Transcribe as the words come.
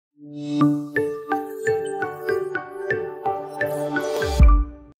Hello,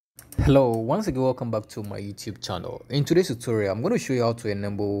 once again welcome back to my YouTube channel. In today's tutorial I'm going to show you how to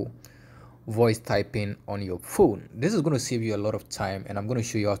enable voice typing on your phone. This is going to save you a lot of time, and I'm going to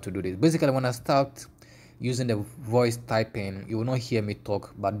show you how to do this. Basically, when I start using the voice typing, you will not hear me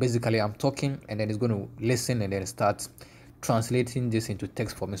talk, but basically I'm talking and then it's going to listen and then start translating this into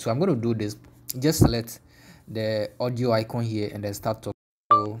text for me. So I'm going to do this. Just select the audio icon here and then start talking.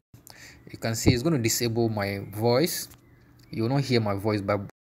 So you can see it's going to disable my voice. You will not hear my voice, but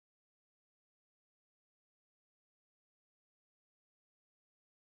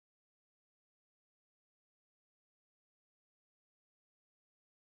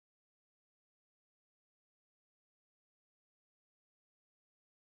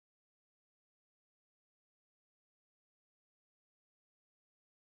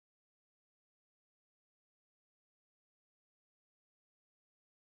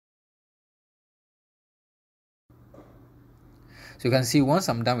so you can see once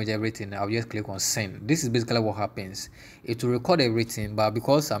I'm done with everything, I'll just click on send. This is basically what happens. It will record everything, but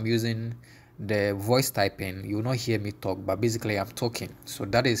because I'm using the voice typing, you will not hear me talk, but basically I'm talking. So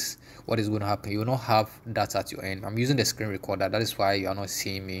that is what is going to happen. You will not have that at your end. I'm using the screen recorder. That is why you are not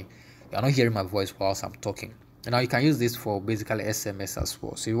seeing me. You are not hearing my voice whilst I'm talking. And now you can use this for basically SMS as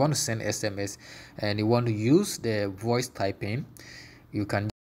well. So you want to send SMS and you want to use the voice typing, you can.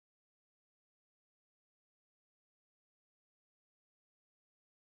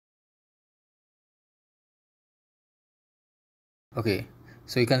 Okay,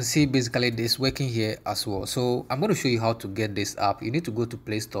 so you can see basically this working here as well. So I'm going to show you how to get this app. You need to go to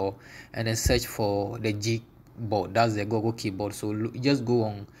Play Store and then search for the G board. That's the Google keyboard. So just go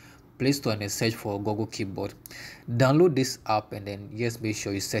on Play Store and then search for Google keyboard. Download this app and then just make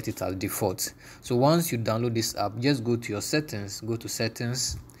sure you set it as default. So once you download this app, just go to your settings, go to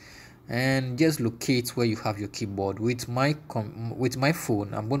settings, and just locate where you have your keyboard. With my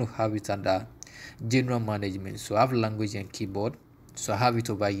phone, I'm going to have it under general management. So I have language and keyboard, so I have it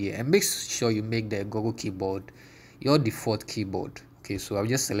over here, and make sure you make the Google keyboard your default keyboard. Okay, so I'll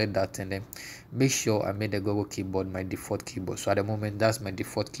just select that and then make sure I made the Google keyboard my default keyboard. So at the moment that's my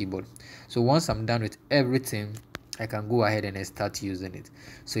default keyboard. So once I'm done with everything, I can go ahead and start using it.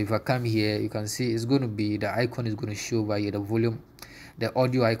 So if I come here, you can see it's going to be, the icon is going to show over here, the volume, the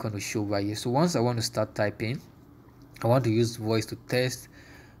audio icon will show over here. So once I want to start typing, I want to use voice to test,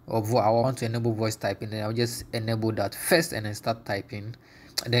 or I want to enable voice typing, then I'll just enable that first and then start typing,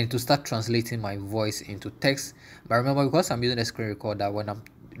 and then to start translating my voice into text. But remember, because I'm using a screen recorder, when I'm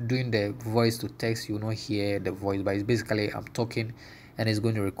doing the voice to text, you will not hear the voice, but it's basically I'm talking and it's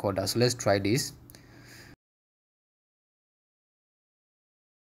going to record that. So let's try this.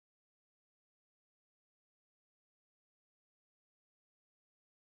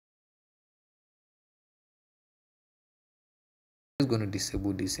 Going to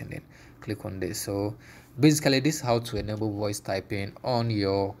disable this and then click on this. So basically this is how to enable voice typing on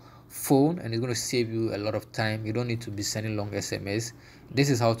your phone, and it's going to save you a lot of time. You don't need to be sending long SMS.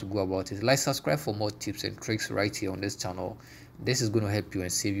 This is how to go about it. Like, subscribe for more tips and tricks right here on this channel. This is going to help you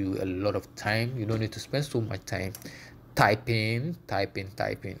and save you a lot of time. You don't need to spend so much time typing.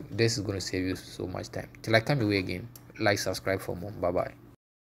 This is going to save you so much time. Till I come your way again, like, subscribe for more. Bye bye.